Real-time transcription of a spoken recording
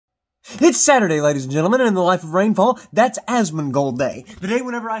It's Saturday, ladies and gentlemen, and in the life of rainfall, that's Asmongold Day. The day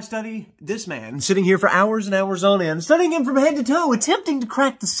whenever I study this man, sitting here for hours and hours on end, studying him from head to toe, attempting to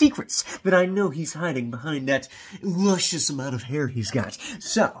crack the secrets that I know he's hiding behind that luscious amount of hair he's got.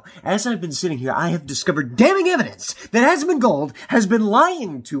 So, as I've been sitting here, I have discovered damning evidence that Asmongold has been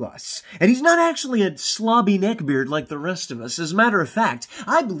lying to us. And he's not actually a slobby neckbeard like the rest of us. As a matter of fact,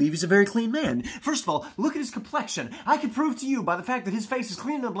 I believe he's a very clean man. First of all, look at his complexion. I can prove to you by the fact that his face is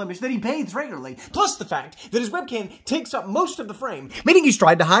clean and unblemished that he bathes regularly, plus the fact that his webcam takes up most of the frame, meaning he's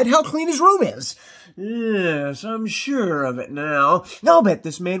tried to hide how clean his room is. Yes, I'm sure of it now. I'll bet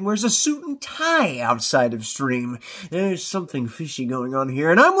this man wears a suit and tie outside of stream. There's something fishy going on here,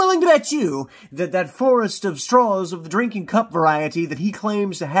 and I'm willing to bet you that that forest of straws of the drinking cup variety that he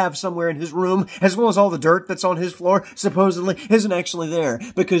claims to have somewhere in his room, as well as all the dirt that's on his floor, supposedly, isn't actually there,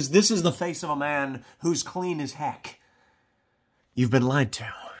 because this is the face of a man who's clean as heck. You've been lied to.